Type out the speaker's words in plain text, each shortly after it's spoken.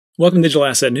Welcome to Digital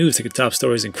Asset News. Take the top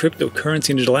stories in cryptocurrency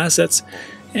and digital assets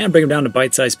and break them down to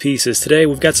bite-sized pieces. Today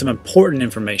we've got some important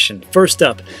information. First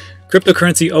up,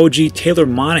 cryptocurrency OG Taylor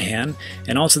Monahan,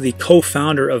 and also the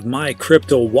co-founder of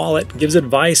MyCryptoWallet, gives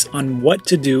advice on what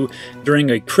to do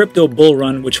during a crypto bull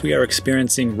run, which we are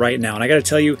experiencing right now. And I got to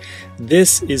tell you,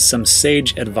 this is some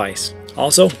sage advice.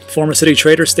 Also, former CITI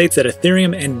trader states that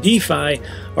Ethereum and DeFi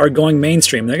are going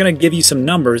mainstream. They're going to give you some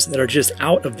numbers that are just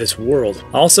out of this world.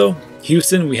 Also,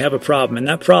 Houston, we have a problem, and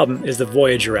that problem is the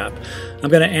Voyager app. I'm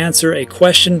going to answer a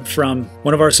question from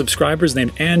one of our subscribers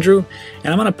named Andrew,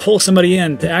 and I'm going to pull somebody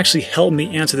in to actually help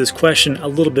me answer this question a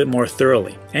little bit more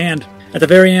thoroughly. And at the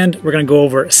very end, we're going to go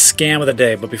over a scam of the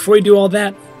day. But before we do all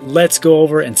that, let's go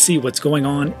over and see what's going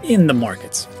on in the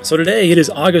markets. So today, it is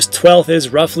August 12th, is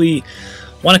roughly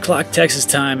 1 o'clock Texas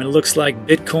time, and it looks like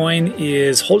Bitcoin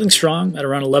is holding strong at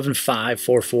around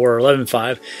 11,544 or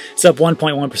 11,5. It's up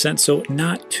 1.1%, so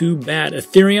not too bad.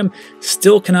 Ethereum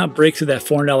still cannot break through that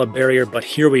 $400 barrier, but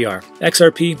here we are.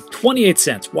 XRP, 28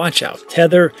 cents. Watch out.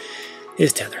 Tether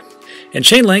is Tether. And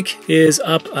Chainlink is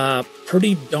up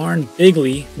pretty darn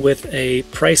bigly with a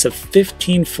price of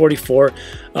 $15.44,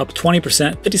 up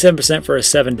 20%, 57% for a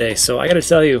 7-day. So I got to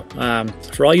tell you,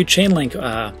 for all you Chainlink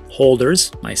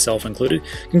holders, myself included,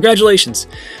 congratulations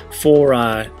for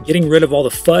getting rid of all the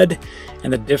FUD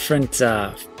and the different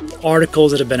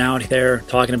articles that have been out there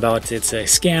talking about it's a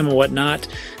scam and whatnot,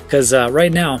 because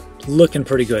right now, looking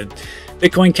pretty good.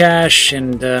 Bitcoin Cash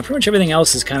and pretty much everything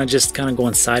else is kind of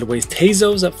going sideways.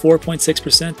 Tezos up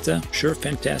 4.6%. Sure,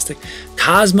 fantastic.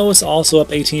 Cosmos also up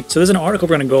 18%. So there's an article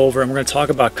we're going to go over, and we're going to talk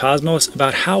about Cosmos,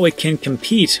 about how it can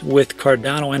compete with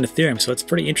Cardano and Ethereum. So it's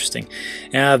pretty interesting.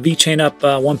 VeChain up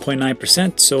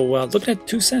 1.9%. So looking at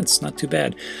 2 cents, not too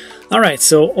bad. All right,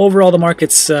 so overall the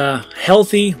market's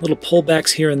healthy. Little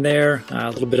pullbacks here and there, a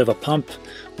little bit of a pump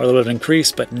or a little bit of an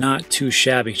increase, but not too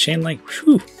shabby. Chainlink,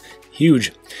 whew,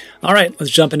 huge. All right,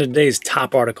 let's jump into today's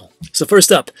top article. So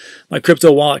first up,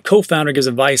 MyCryptoWallet Co-Founder gives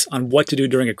advice on what to do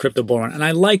during a crypto bull run. And I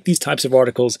like these types of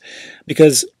articles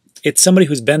because it's somebody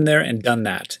who's been there and done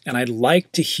that. And I'd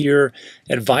like to hear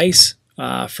advice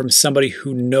from somebody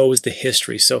who knows the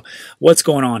history. So what's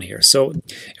going on here? So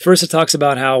first it talks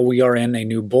about how we are in a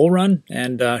new bull run,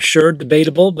 and sure,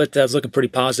 debatable, but it's looking pretty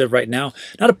positive right now.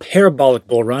 Not a parabolic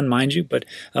bull run, mind you, but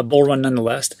a bull run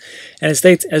nonetheless. And it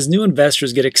states, as new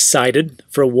investors get excited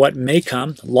for what may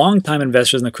come, longtime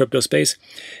investors in the crypto space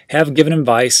have given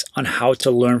advice on how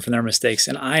to learn from their mistakes.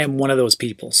 And I am one of those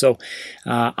people. So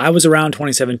I was around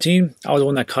 2017. I was the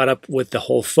one that caught up with the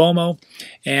whole FOMO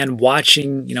and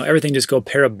watching, everything just go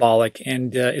parabolic,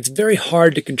 and it's very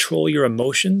hard to control your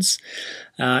emotions.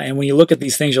 And when you look at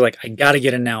these things, you're like, I gotta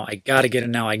get in now, I gotta get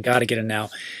in now, I gotta get in now.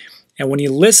 And when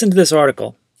you listen to this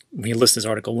article, when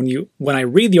I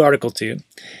read the article to you,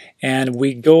 and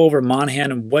we go over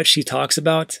Monahan and what she talks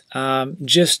about,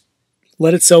 just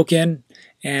let it soak in,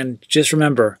 and just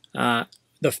remember,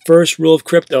 the first rule of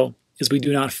crypto is we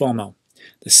do not FOMO.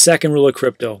 The second rule of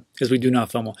crypto is we do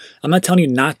not FOMO. I'm not telling you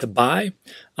not to buy.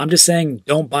 I'm just saying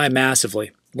don't buy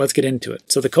massively. Let's get into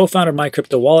it. So the co-founder of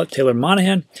MyCryptoWallet, Taylor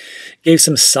Monahan, gave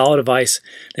some solid advice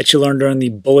that she learned during the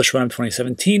bullish run of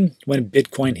 2017 when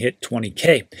Bitcoin hit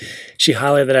 20K. She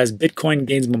highlighted that as Bitcoin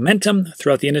gains momentum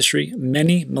throughout the industry,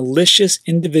 many malicious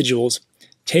individuals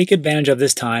take advantage of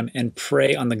this time and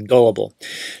prey on the gullible.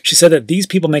 She said that these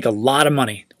people make a lot of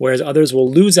money, whereas others will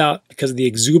lose out because of the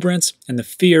exuberance and the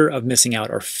fear of missing out,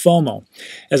 or FOMO,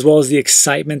 as well as the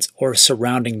excitement or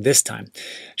surrounding this time.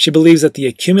 She believes that the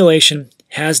accumulation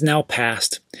has now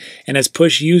passed and has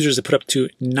pushed users to put up to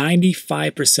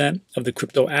 95% of the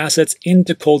crypto assets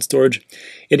into cold storage,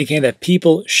 indicating that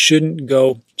people shouldn't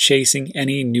go chasing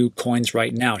any new coins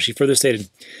right now. She further stated,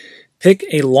 pick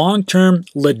a long-term,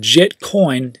 legit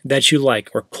coin that you like,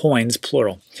 or coins,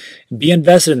 plural. Be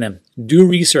invested in them. Do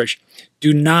research.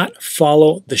 Do not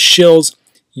follow the shills.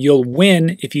 You'll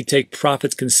win if you take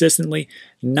profits consistently,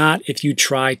 not if you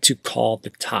try to call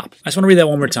the top. I just want to read that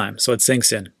one more time so it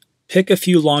sinks in. Pick a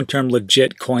few long-term,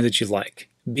 legit coins that you like.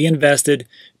 Be invested.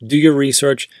 Do your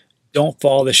research. Don't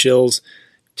follow the shills.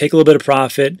 Take a little bit of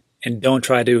profit, and don't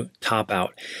try to top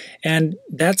out. And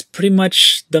that's pretty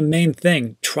much the main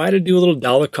thing. Try to do a little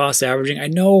dollar cost averaging. I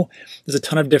know there's a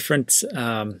ton of different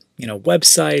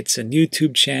websites and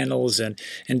YouTube channels and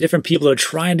different people that are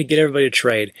trying to get everybody to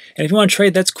trade. And if you want to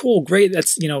trade, that's cool, great.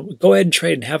 That's, go ahead and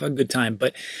trade and have a good time.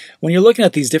 But when you're looking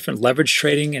at these different leverage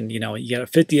trading and, you got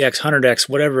 50x, 100x,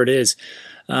 whatever it is,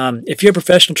 if you're a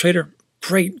professional trader,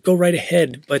 great, go right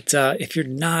ahead. But if you're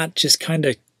not, just kind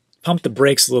of pump the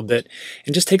brakes a little bit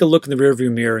and just take a look in the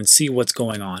rearview mirror and see what's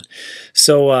going on.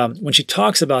 So when she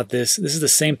talks about this is the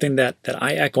same thing that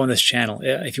I echo on this channel.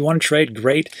 If you want to trade,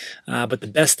 great, but the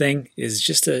best thing is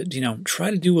just to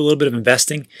try to do a little bit of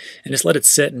investing and just let it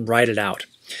sit and ride it out.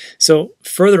 So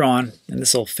further on, and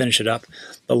this will finish it up,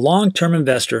 the long-term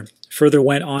investor further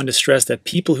went on to stress that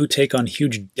people who take on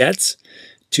huge debts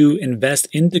to invest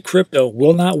into crypto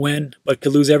will not win, but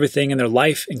could lose everything in their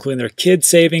life, including their kids'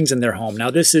 savings and their home. Now,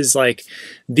 this is like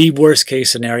the worst case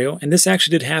scenario, and this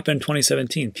actually did happen in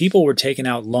 2017. People were taking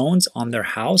out loans on their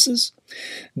houses.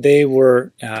 They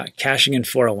were cashing in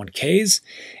 401ks,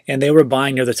 and they were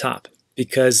buying near the top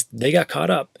because they got caught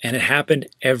up, and it happened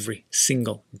every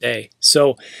single day.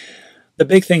 So the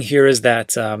big thing here is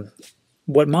that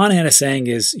what Monahan is saying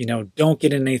is, don't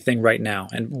get in anything right now.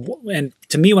 And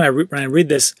to me, when I read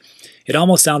this, it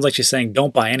almost sounds like she's saying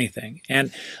don't buy anything.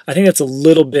 And I think that's a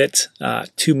little bit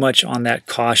too much on that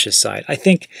cautious side. I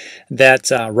think that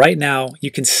right now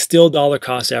you can still dollar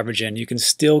cost average in. You can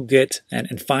still get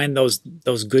and find those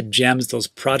good gems, those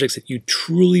projects that you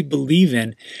truly believe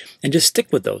in, and just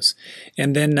stick with those.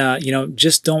 And then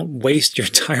just don't waste your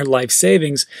entire life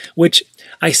savings. Which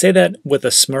I say that with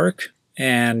a smirk.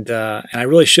 And I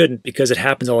really shouldn't, because it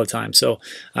happens all the time. So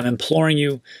I'm imploring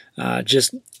you,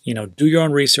 just do your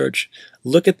own research.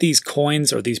 Look at these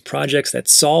coins or these projects that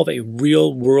solve a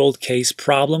real world case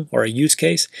problem or a use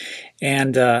case,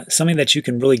 and something that you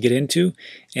can really get into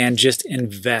and just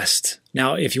invest.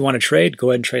 Now, if you want to trade, go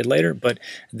ahead and trade later. But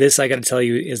this, I got to tell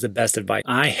you, is the best advice.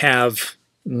 I have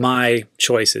my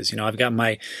choices. I've got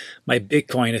my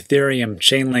Bitcoin, Ethereum,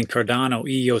 Chainlink, Cardano,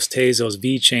 EOS, Tezos,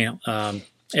 VeChain,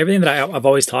 everything that I've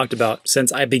always talked about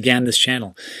since I began this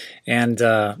channel. And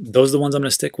those are the ones I'm going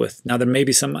to stick with. Now, there may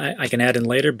be some I can add in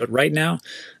later, but right now,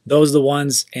 those are the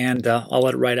ones, and I'll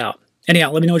let it ride out.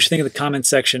 Anyhow, let me know what you think in the comments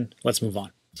section. Let's move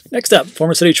on. Next up,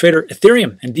 former CITI trader,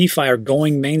 Ethereum and DeFi are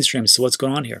going mainstream. So what's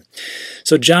going on here?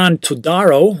 So John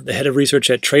Todaro, the head of research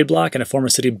at TradeBlock and a former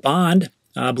CITI bond,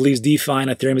 believes DeFi and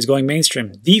Ethereum is going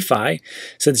mainstream. DeFi,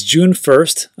 since June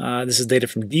 1st, this is data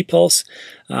from dPulse,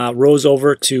 rose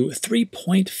over to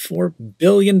 $3.4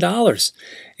 billion.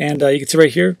 And you can see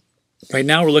right here, right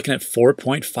now we're looking at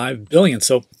 $4.5 billion.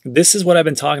 So this is what I've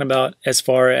been talking about as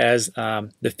far as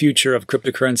the future of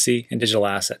cryptocurrency and digital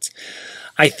assets.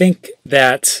 I think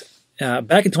that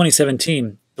back in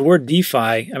 2017, the word DeFi,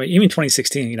 I mean, even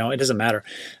 2016, it doesn't matter.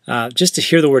 Just to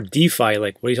hear the word DeFi,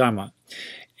 like, what are you talking about?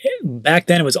 Back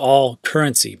then, it was all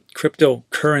currency,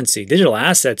 cryptocurrency. Digital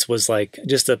assets was like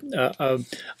just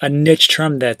a niche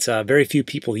term that very few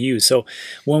people use. So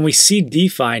when we see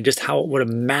DeFi and just what a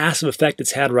massive effect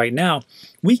it's had right now,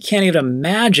 we can't even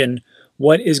imagine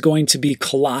what is going to be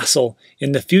colossal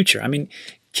in the future. I mean,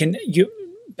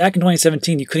 back in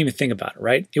 2017, you couldn't even think about it,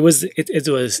 right? It was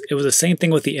the same thing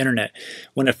with the internet.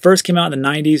 When it first came out in the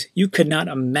 90s, you could not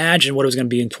imagine what it was going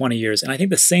to be in 20 years. And I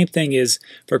think the same thing is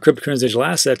for cryptocurrency digital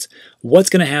assets. What's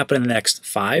going to happen in the next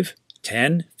 5,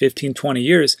 10, 15, 20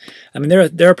 years? I mean,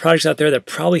 there are projects out there that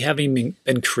probably haven't even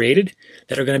been created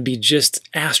that are going to be just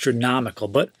astronomical.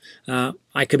 But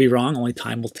I could be wrong. Only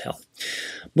time will tell.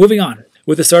 Moving on.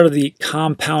 With the start of the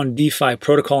Compound DeFi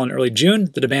protocol in early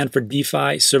June, the demand for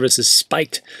DeFi services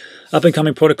spiked.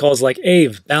 Up-and-coming protocols like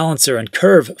Aave, Balancer, and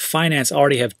Curve Finance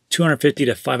already have 250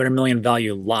 to 500 million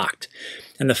value locked.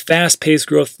 And the fast-paced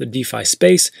growth of the DeFi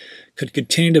space could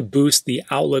continue to boost the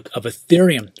outlook of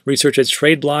Ethereum. Research at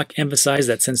TradeBlock emphasized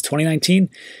that since 2019,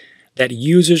 that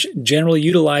users generally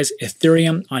utilize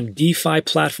Ethereum on DeFi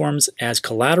platforms as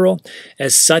collateral.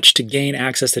 As such, to gain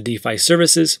access to DeFi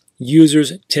services,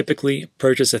 users typically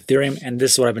purchase Ethereum, and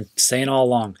this is what I've been saying all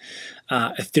along.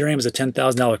 Ethereum is a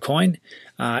 $10,000 coin.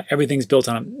 Everything's built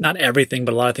on, not everything,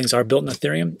 but a lot of things are built in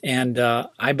Ethereum, and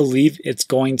I believe it's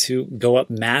going to go up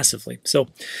massively. So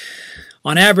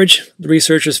on average, the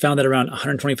researchers found that around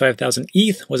 125,000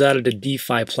 ETH was added to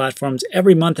DeFi platforms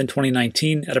every month in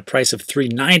 2019 at a price of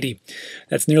 $390.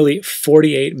 That's nearly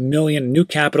 48 million new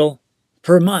capital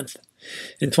per month.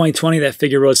 In 2020, that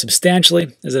figure rose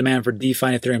substantially as the demand for DeFi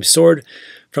and Ethereum soared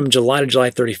from July to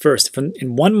July 31st.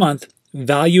 In 1 month,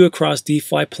 value across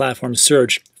DeFi platforms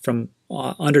surged from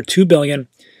under $2 billion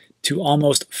to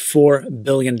almost $4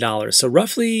 billion. So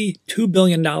roughly $2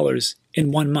 billion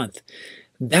in 1 month.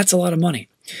 That's a lot of money.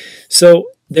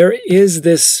 So there is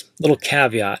this little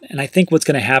caveat, and I think what's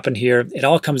going to happen here, it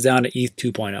all comes down to ETH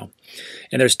 2.0.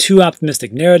 And there's two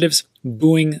optimistic narratives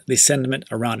buoying the sentiment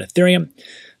around Ethereum.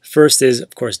 First is,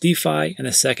 of course, DeFi, and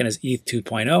the second is ETH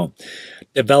 2.0.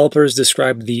 Developers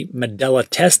described the Mandela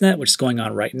testnet, which is going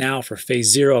on right now for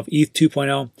phase 0 of ETH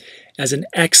 2.0, as an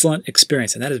excellent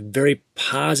experience. And that is very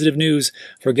positive news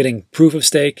for getting proof of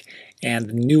stake and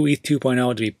the new ETH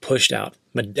 2.0 to be pushed out.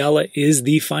 Mandela is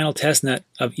the final testnet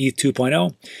of ETH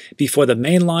 2.0 before the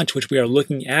main launch, which we are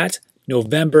looking at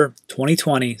November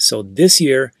 2020. So this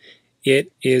year,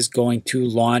 it is going to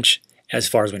launch as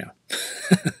far as we know.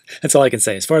 That's all I can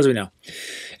say, as far as we know.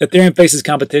 Ethereum faces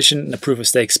competition in the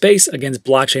proof-of-stake space against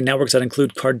blockchain networks that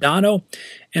include Cardano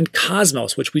and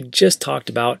Cosmos, which we just talked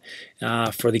about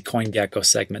for the CoinGecko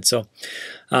segment. So,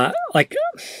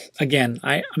 again,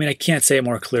 I mean, I can't say it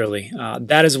more clearly.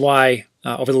 That is why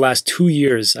over the last 2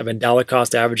 years, I've been dollar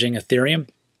cost averaging Ethereum,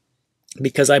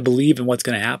 because I believe in what's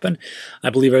going to happen.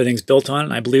 I believe everything's built on it,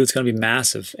 and I believe it's going to be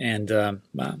massive, and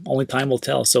only time will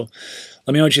tell. So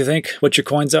let me know what you think, what your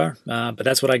coins are, but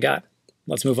that's what I got.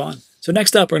 Let's move on. So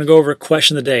next up, we're going to go over a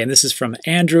question of the day, and this is from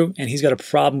Andrew, and he's got a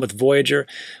problem with Voyager,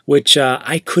 which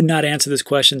I could not answer this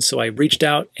question, so I reached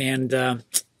out and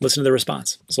listened to the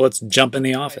response. So let's jump in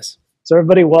the office. So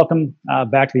everybody, welcome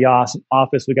back to the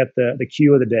office. We got the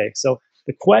Q of the day. So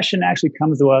the question actually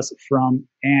comes to us from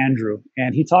Andrew,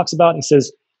 and he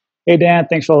says, "Hey Dan,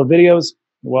 thanks for all the videos.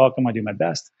 You're welcome, I do my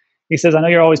best." He says, "I know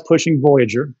you're always pushing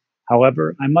Voyager.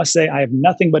 However, I must say I have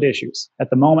nothing but issues. At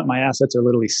the moment, my assets are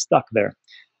literally stuck there.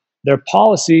 Their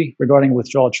policy regarding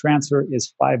withdrawal transfer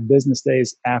is 5 business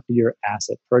days after your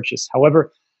asset purchase.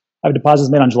 However, I have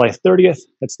deposits made on July 30th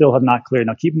that still have not cleared.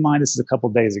 Now keep in mind, this is a couple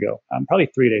days ago, probably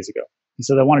 3 days ago. He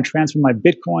said, I want to transfer my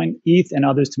Bitcoin, ETH, and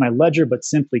others to my ledger, but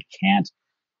simply can't.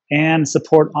 And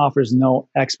support offers no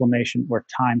explanation or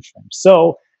time frame."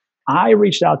 So I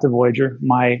reached out to Voyager,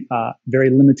 my very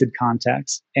limited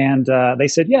contacts, and they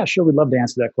said, "Yeah, sure, we'd love to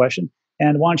answer that question.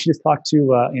 And why don't you just talk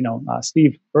to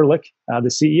Steve Ehrlich, the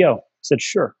CEO?" I said,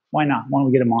 "Sure, why not? Why don't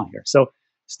we get him on here?" So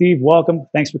Steve, welcome.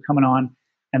 Thanks for coming on.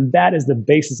 And that is the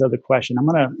basis of the question. I'm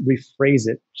going to rephrase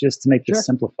it just to make this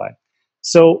simplified.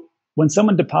 So when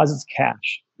someone deposits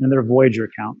cash in their Voyager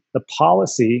account, the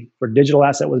policy for digital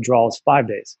asset withdrawal is 5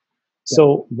 days.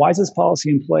 So why is this policy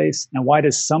in place, and why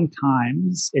does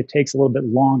sometimes it takes a little bit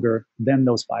longer than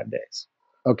those 5 days?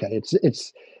 Okay,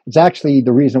 it's actually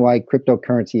the reason why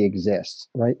cryptocurrency exists,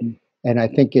 right? And I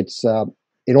think it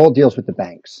all deals with the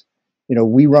banks. You know,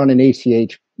 we run an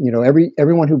ACH. You know,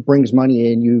 everyone who brings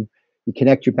money in, you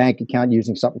connect your bank account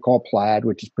using something called Plaid,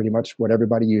 which is pretty much what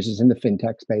everybody uses in the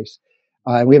fintech space.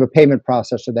 And we have a payment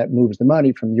processor that moves the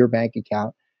money from your bank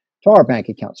account to our bank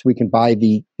account, so we can buy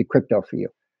the crypto for you.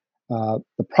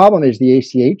 The problem is the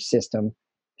ACH system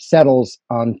settles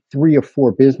on 3 or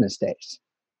 4 business days.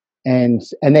 And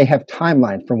they have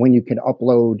timeline from when you can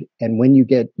upload and when you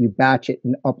batch it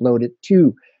and upload it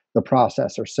to the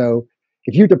processor. So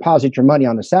if you deposit your money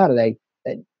on a Saturday,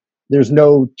 there's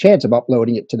no chance of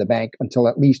uploading it to the bank until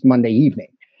at least Monday evening,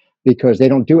 because they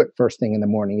don't do it first thing in the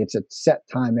morning. It's a set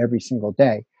time every single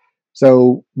day.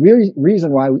 So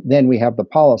reason why then we have the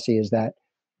policy is that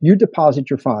you deposit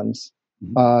your funds,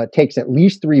 takes at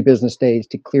least 3 business days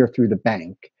to clear through the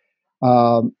bank.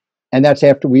 And that's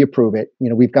after we approve it. You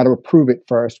know, we've got to approve it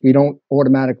first. We don't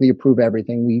automatically approve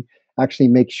everything. We actually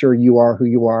make sure you are who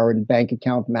you are and bank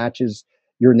account matches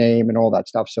your name and all that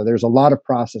stuff. So there's a lot of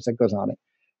process that goes on it.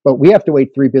 But we have to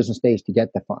wait 3 business days to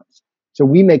get the funds. So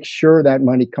we make sure that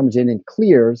money comes in and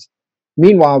clears.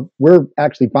 Meanwhile, we're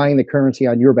actually buying the currency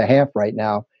on your behalf right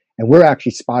now, and we're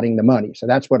actually spotting the money. So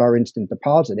that's what our instant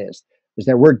deposit is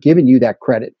that we're giving you that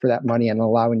credit for that money and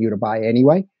allowing you to buy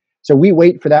anyway. So we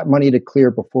wait for that money to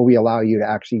clear before we allow you to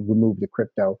actually remove the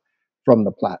crypto from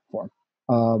the platform.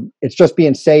 It's just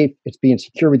being safe. It's being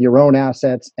secure with your own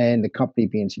assets, and the company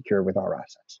being secure with our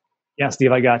assets. Yeah,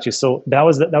 Steve, I got you. So that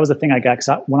was the thing I got.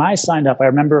 Because when I signed up, I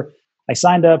remember I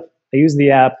signed up, I used the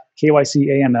app, KYC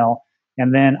AML,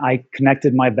 and then I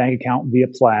connected my bank account via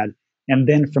Plaid. And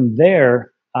then from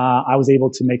there, I was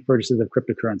able to make purchases of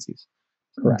cryptocurrencies.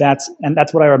 Correct.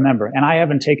 That's what I remember. And I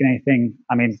haven't taken anything.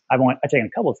 I mean, I've taken a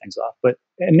couple of things off, but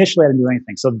initially I didn't do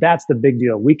anything. So that's the big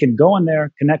deal. We can go in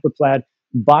there, connect with Plaid,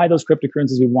 buy those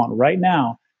cryptocurrencies we want right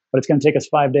now, but it's going to take us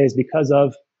 5 days because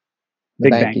of the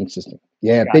banking system.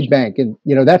 Yeah, gotcha. Big bank. And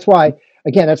you know, that's why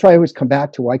I always come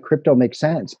back to why crypto makes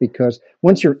sense, because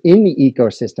once you're in the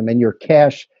ecosystem and your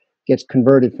cash gets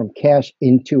converted from cash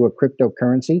into a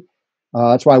cryptocurrency,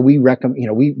 that's why we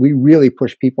recommend, we really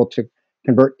push people to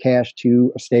convert cash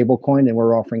to a stable coin, and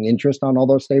we're offering interest on all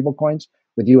those stable coins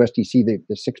with USDC,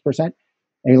 the 6%.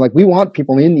 And we want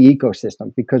people in the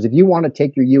ecosystem, because if you want to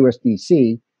take your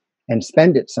USDC and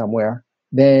spend it somewhere,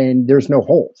 then there's no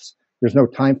holes. There's no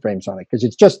time frames on it, because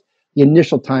it's just the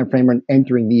initial time frame on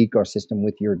entering the ecosystem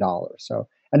with your dollars. So,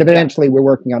 and eventually we're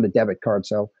working on a debit card,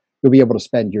 so you'll be able to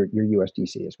spend your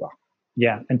USDC as well.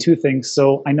 Yeah, and two things.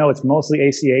 So I know it's mostly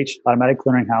ACH, automatic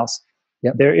clearinghouse.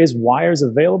 Yep. There is wires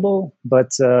available, but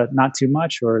not too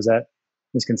much, or is that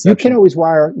misconception? You can always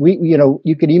wire.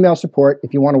 You can email support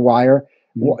if you want to wire.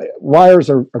 Wires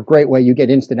are a great way. You get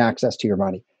instant access to your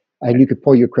money, and you could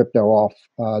pull your crypto off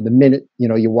the minute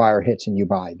your wire hits and you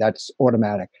buy. That's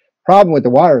automatic. Problem with the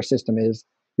wire system is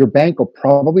your bank will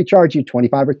probably charge you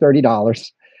 $25 or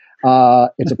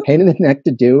 $30. It's a pain in the neck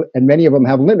to do, and many of them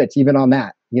have limits even on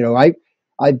that.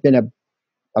 I've been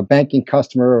a banking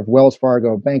customer of Wells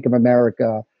Fargo, Bank of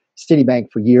America,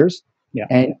 Citibank for years. Yeah.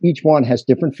 And each one has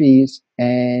different fees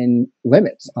and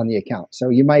limits on the account. So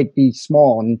you might be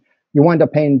small and you wind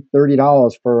up paying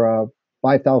 $30 for a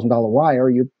 $5,000 wire.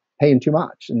 You're paying too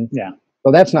much. And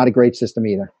so that's not a great system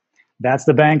either. That's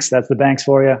the banks. That's the banks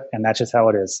for you. And that's just how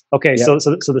it is. Okay. Yep.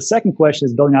 So the second question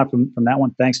is building out from that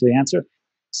one. Thanks for the answer.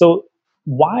 So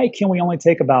why can we only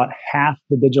take about half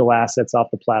the digital assets off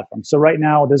the platform? So right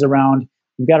now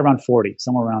we've got around 40,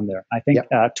 somewhere around there. I think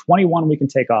 21 we can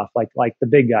take off, like the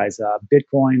big guys,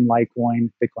 Bitcoin,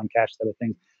 Litecoin, Bitcoin Cash, type of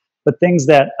things. But things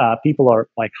that people are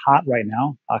like hot right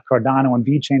now, Cardano and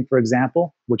VeChain, for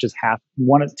example, which is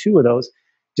one or two of those,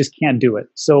 just can't do it.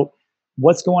 So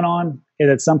what's going on is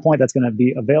at some point that's going to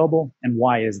be available, and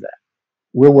why is that?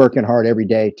 We're working hard every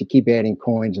day to keep adding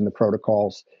coins in the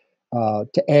protocols,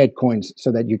 to add coins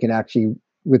so that you can actually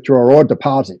withdraw or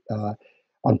deposit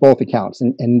on both accounts.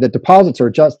 And the deposits are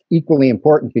just equally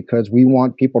important because we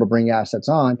want people to bring assets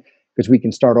on, because we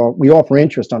can we offer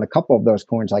interest on a couple of those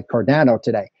coins like Cardano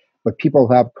today, but people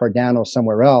who have Cardano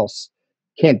somewhere else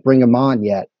can't bring them on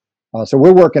yet. So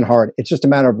we're working hard. It's just a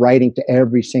matter of writing to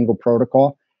every single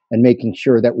protocol and making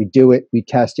sure that we do it, we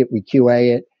test it, we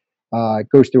QA it, it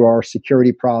goes through our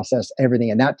security process, everything,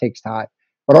 and that takes time.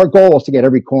 But our goal is to get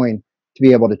every coin to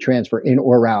be able to transfer in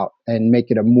or out and make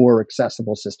it a more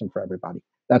accessible system for everybody.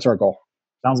 That's our goal.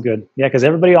 Sounds good. Yeah, because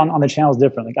everybody on the channel is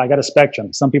different. Like I got a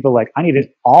spectrum. Some people are like, I need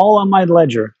it all on my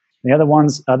ledger. And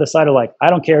the other side are like, I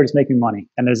don't care, just make me money.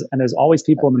 And there's always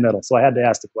people in the middle. So I had to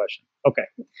ask the question. Okay.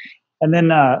 And then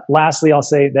lastly, I'll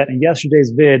say that in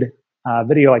yesterday's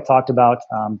video, I talked about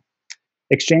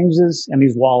exchanges and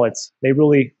these wallets. They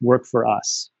really work for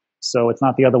us. So it's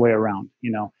not the other way around,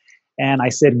 And I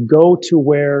said, go to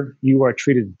where you are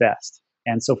treated best.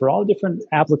 And so for all the different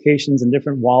applications and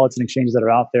different wallets and exchanges that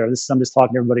are out there, I'm just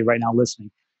talking to everybody right now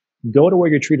listening, go to where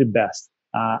you're treated best.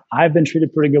 I've been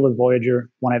treated pretty good with Voyager.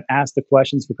 When I've asked the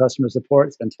questions for customer support,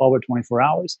 it's been 12 or 24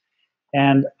 hours.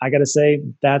 And I got to say,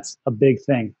 that's a big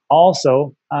thing.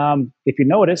 Also, if you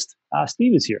noticed,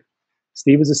 Steve is here.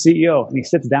 Steve is the CEO, and he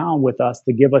sits down with us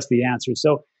to give us the answers.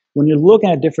 So when you're looking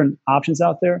at different options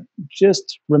out there,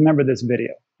 just remember this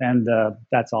video. And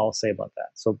that's all I'll say about that.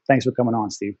 So thanks for coming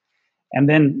on, Steve. And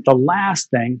then the last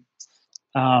thing,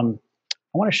 I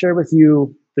want to share with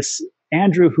you this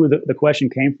Andrew, who the question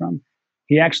came from.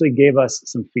 He actually gave us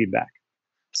some feedback.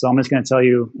 So I'm just going to tell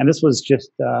you, and this was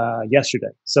just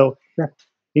yesterday. So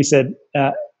he said,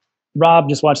 Rob,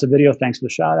 just watched the video. Thanks for the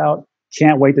shout out.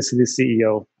 Can't wait to see the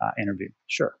CEO interview.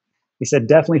 Sure. He said,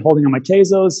 definitely holding on my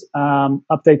Tezos,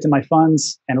 update to my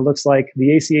funds. And it looks like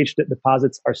the ACH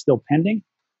deposits are still pending,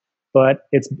 but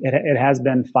it has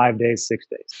been 5 days, 6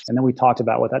 days. And then we talked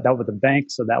about what that dealt with the bank.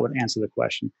 So that would answer the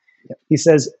question. He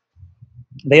says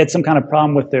they had some kind of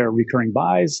problem with their recurring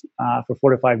buys for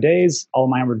 4 to 5 days. All of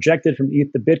mine rejected from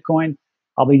ETH to Bitcoin.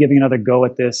 I'll be giving another go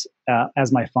at this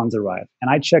as my funds arrive. And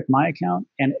I checked my account,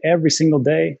 and every single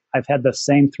day I've had the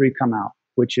same 3 come out,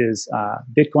 which is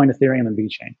Bitcoin, Ethereum, and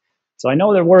VeChain. So I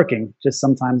know they're working, just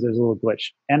sometimes there's a little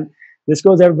glitch. And this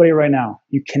goes to everybody right now.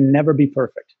 You can never be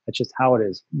perfect. That's just how it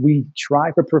is. We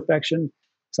try for perfection.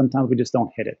 Sometimes we just don't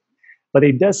hit it. But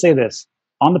he does say this.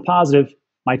 On the positive,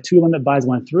 my 2 limit buys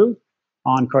went through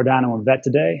on Cardano and VET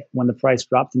today when the price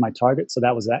dropped to my target. So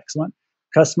that was excellent.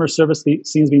 Customer service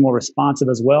seems to be more responsive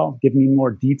as well, giving me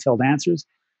more detailed answers.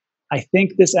 I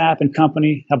think this app and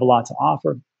company have a lot to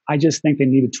offer. I just think they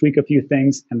need to tweak a few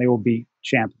things and they will be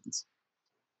champions.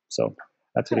 So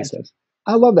that's what he says.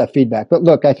 I love that feedback. But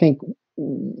look, I think,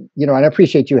 and I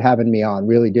appreciate you having me on,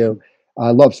 really do.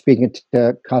 I love speaking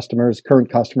to customers,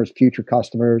 current customers, future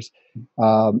customers.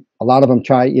 A lot of them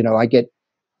I get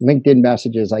LinkedIn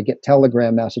messages, I get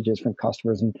Telegram messages from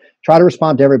customers and try to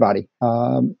respond to everybody.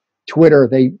 Twitter,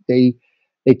 they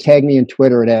tag me in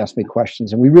Twitter and ask me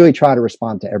questions. And we really try to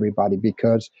respond to everybody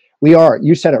because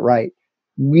you said it right.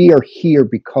 We are here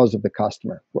because of the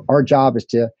customer. Our job is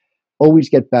to always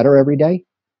get better every day,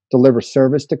 deliver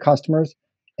service to customers,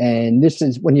 And this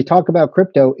is, when you talk about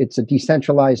crypto, it's a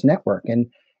decentralized network. And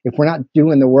if we're not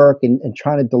doing the work and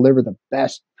trying to deliver the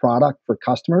best product for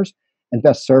customers and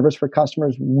best service for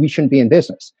customers, we shouldn't be in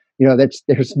business.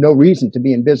 There's no reason to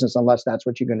be in business unless that's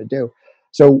what you're going to do.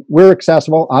 So we're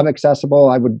accessible. I'm accessible.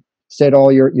 I would say to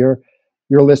all your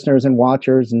listeners and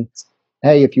watchers, and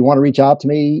hey, if you want to reach out to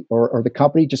me or the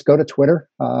company, just go to Twitter.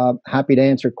 Happy to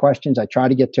answer questions. I try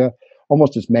to get to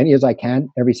almost as many as I can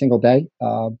every single day.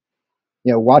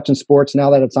 Watching sports,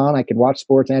 now that it's on, I can watch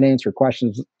sports and answer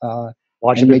questions.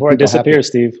 Watch it before it disappears,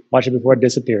 Steve. Watch it before it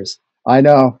disappears. I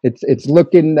know. It's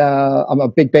looking, I'm a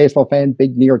big baseball fan,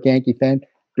 big New York Yankee fan.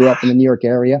 Grew up in the New York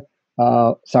area.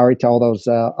 Sorry to all those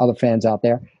other fans out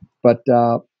there. But,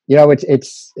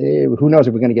 it's who knows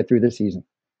if we're going to get through this season.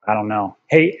 I don't know.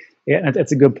 Hey,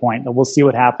 it's a good point. We'll see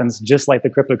what happens, just like the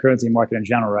cryptocurrency market in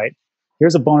general, right?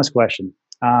 Here's a bonus question.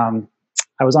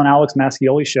 I was on Alex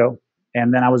Mascioli's show,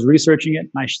 and then I was researching it,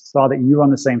 and I saw that you were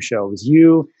on the same show. It was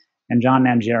you and John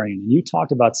Nangerian. And you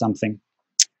talked about something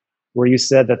where you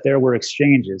said that there were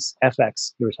exchanges,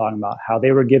 FX, you were talking about, how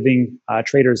they were giving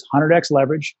traders 100x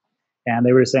leverage, and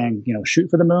they were saying, shoot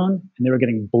for the moon, and they were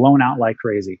getting blown out like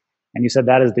crazy. And you said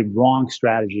that is the wrong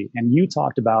strategy. And you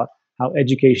talked about how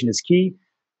education is key.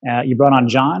 You brought on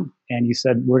John, and you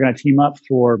said, we're going to team up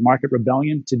for Market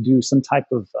Rebellion to do some type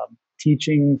of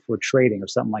teaching for trading or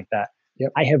something like that.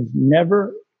 Yep. I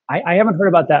haven't heard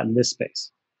about that in this space,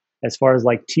 as far as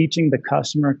like teaching the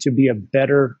customer to be a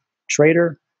better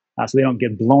trader so they don't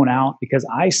get blown out, because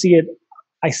I see it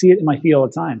in my field all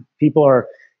the time. People are,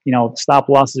 stop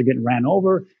losses are getting ran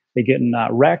over, they're getting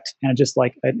wrecked, and just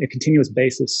like a continuous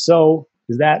basis. So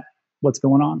is that what's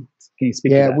going on? Can you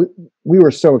speak to that? We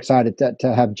were so excited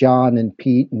to have John and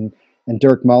Pete and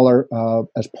Dirk Muller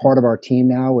as part of our team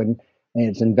now and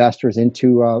as investors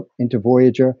into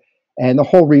Voyager. And the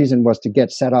whole reason was to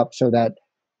get set up so that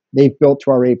they've built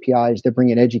to our APIs. They're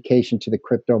bringing education to the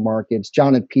crypto markets.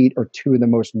 John and Pete are two of the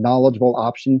most knowledgeable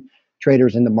option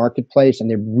traders in the marketplace,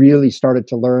 and they've really started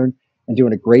to learn and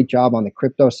doing a great job on the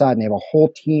crypto side. And they have a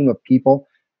whole team of people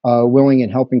willing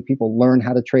and helping people learn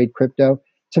how to trade crypto.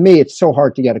 To me, it's so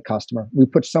hard to get a customer. We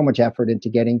put so much effort into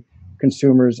getting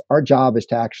consumers. Our job is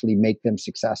to actually make them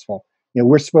successful.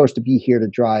 We're supposed to be here to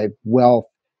drive wealth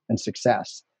and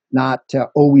success, not to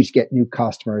always get new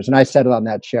customers. And I said it on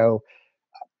that show.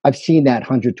 I've seen that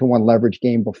 100-to-1 leverage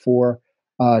game before.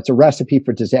 It's a recipe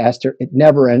for disaster. It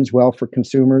never ends well for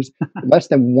consumers. Less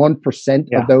than 1%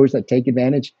 of those that take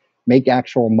advantage make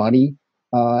actual money.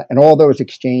 And all those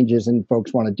exchanges and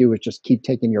folks want to do is just keep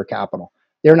taking your capital.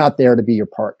 They're not there to be your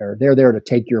partner. They're there to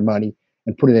take your money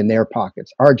and put it in their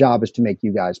pockets. Our job is to make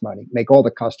you guys money, make all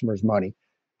the customers money,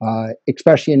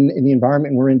 especially in the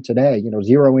environment we're in today.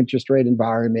 Zero interest rate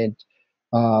environment.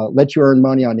 Let you earn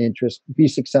money on interest, be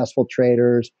successful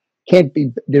traders.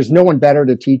 There's no one better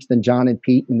to teach than John and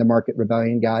Pete and the Market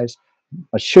Rebellion guys.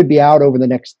 Should be out over the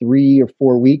next 3 or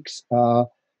 4 weeks,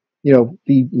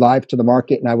 be live to the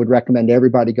market. And I would recommend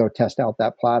everybody go test out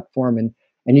that platform.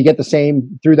 And you get the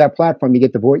same through that platform.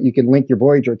 You can link your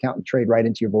Voyager account and trade right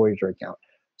into your Voyager account.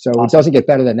 So Awesome. It doesn't get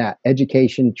better than that.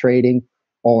 Education, trading,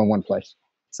 all in one place.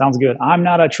 Sounds good. I'm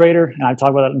not a trader, and I've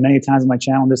talked about it many times on my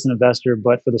channel, just an investor,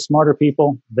 but for the smarter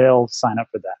people, they'll sign up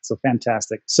for that. So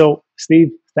fantastic. So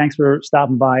Steve, thanks for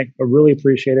stopping by. I really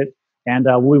appreciate it. And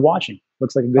we'll be watching.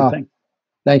 Looks like a good thing.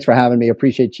 Thanks for having me.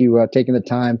 Appreciate you taking the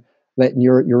time, letting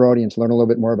your audience learn a little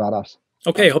bit more about us.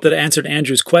 Okay, I hope that answered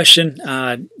Andrew's question.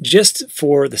 Just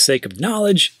for the sake of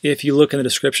knowledge, if you look in the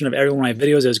description of every one of my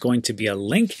videos, there's going to be a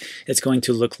link. It's going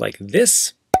to look like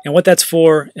this. And what that's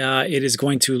for, it is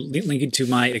going to link into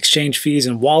my exchange fees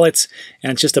and wallets.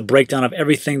 And it's just a breakdown of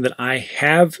everything that I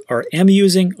have or am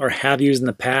using or have used in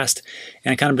the past.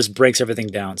 And it kind of just breaks everything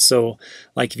down. So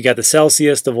like if you got the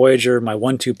Celsius, the Voyager, my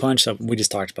 1-2 punch, that we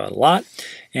just talked about a lot.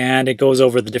 And it goes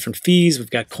over the different fees. We've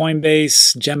got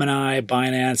Coinbase, Gemini,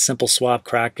 Binance, SimpleSwap,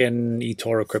 Kraken,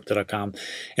 eToro, Crypto.com.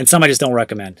 And some I just don't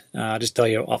recommend. I'll just tell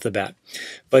you off the bat.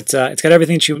 But it's got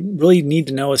everything that you really need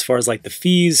to know as far as like the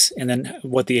fees and then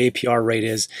what the APR rate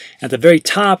is. And at the very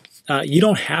top, you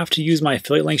don't have to use my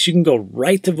affiliate links. You can go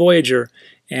right to Voyager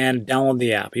and download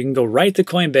the app. You can go right to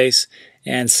Coinbase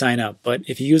and sign up. But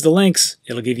if you use the links,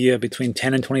 it'll give you between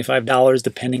 $10 and $25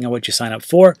 depending on what you sign up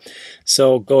for.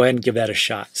 So go ahead and give that a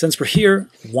shot. Since we're here,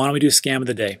 why don't we do Scam of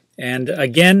the Day? And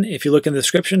again, if you look in the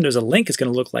description, there's a link. It's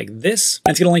going to look like this.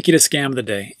 And it's going to link you to Scam of the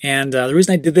Day. And the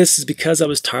reason I did this is because I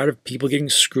was tired of people getting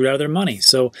screwed out of their money.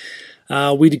 So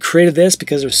We created this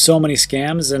because there's so many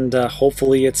scams, and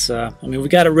hopefully it's, I mean, we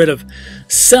got rid of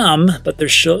some, but there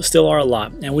still are a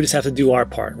lot, and we just have to do our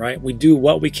part, right? We do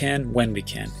what we can when we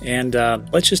can. And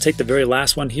let's just take the very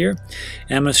last one here,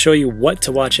 and I'm going to show you what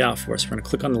to watch out for. So we're going to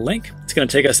click on the link. It's going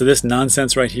to take us to this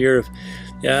nonsense right here of,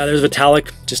 yeah, there's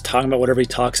Vitalik just talking about whatever he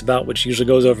talks about, which usually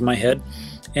goes over my head.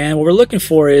 And what we're looking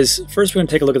for is, first we're going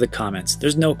to take a look at the comments.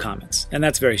 There's no comments, and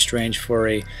that's very strange for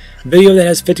a video that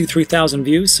has 53,000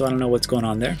 views, so I don't know what's going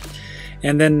on there.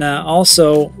 And then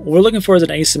also, what we're looking for is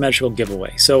an asymmetrical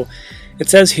giveaway. So it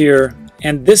says here,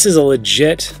 and this is a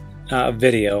legit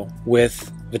video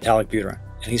with Vitalik Buterin,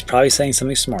 and he's probably saying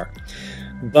something smart.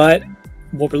 But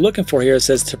what we're looking for here, it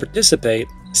says to participate,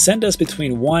 send us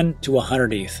between 1 to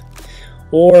 100 ETH,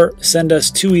 or send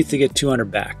us 2 ETH to get 200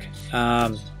 back.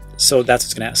 So that's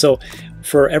what's going to happen. So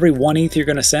for every 1 ETH you're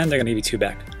going to send, they're going to give you 2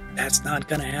 back. That's not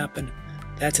going to happen.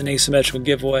 That's an asymmetrical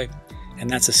giveaway, and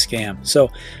that's a scam. So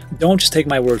don't just take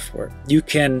my word for it. You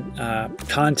can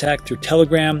contact through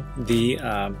Telegram the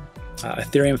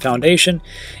Ethereum Foundation.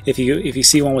 If you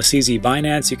see one with CZ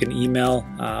Binance, you can email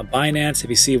Binance.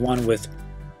 If you see one with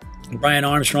Brian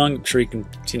Armstrong, I'm sure you can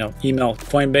email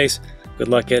Coinbase. Good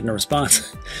luck getting a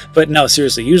response. But no,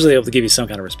 seriously, usually able to give you some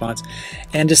kind of response.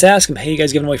 And just ask them, hey, you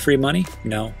guys giving away free money?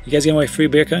 No. You guys giving away free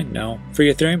Bitcoin? No.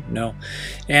 Free Ethereum? No.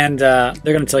 And they're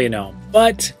going to tell you no.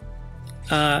 But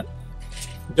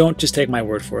don't just take my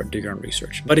word for it. Do your own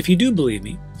research. But if you do believe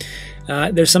me,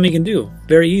 there's something you can do.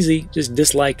 Very easy. Just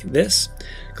dislike this.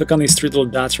 Click on these 3 little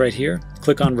dots right here.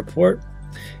 Click on report.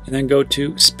 And then go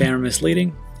to spam or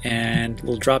misleading. And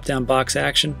little drop-down box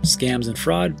action, scams and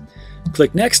fraud.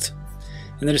 Click next.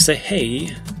 And then just say,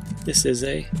 hey, this is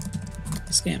a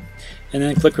scam. And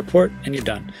then click report, and you're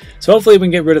done. So hopefully we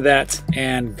can get rid of that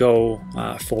and go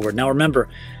forward. Now remember,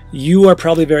 you are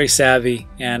probably very savvy,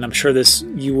 and I'm sure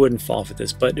you wouldn't fall for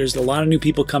this, but there's a lot of new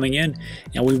people coming in,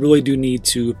 and we really do need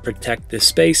to protect this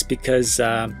space because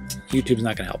YouTube's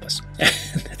not going to help us.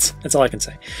 That's all I can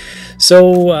say.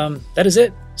 So that is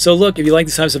it. So look, if you like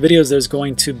these types of videos, there's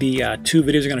going to be 2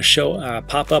 videos are going to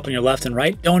pop up on your left and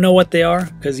right. Don't know what they are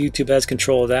because YouTube has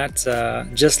control of that.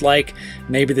 Just like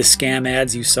maybe the scam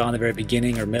ads you saw in the very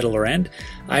beginning or middle or end.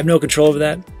 I have no control over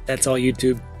that. That's all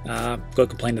YouTube. Go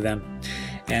complain to them.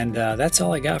 And that's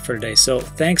all I got for today. So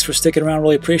thanks for sticking around.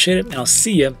 Really appreciate it. And I'll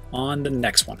see you on the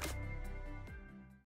next one.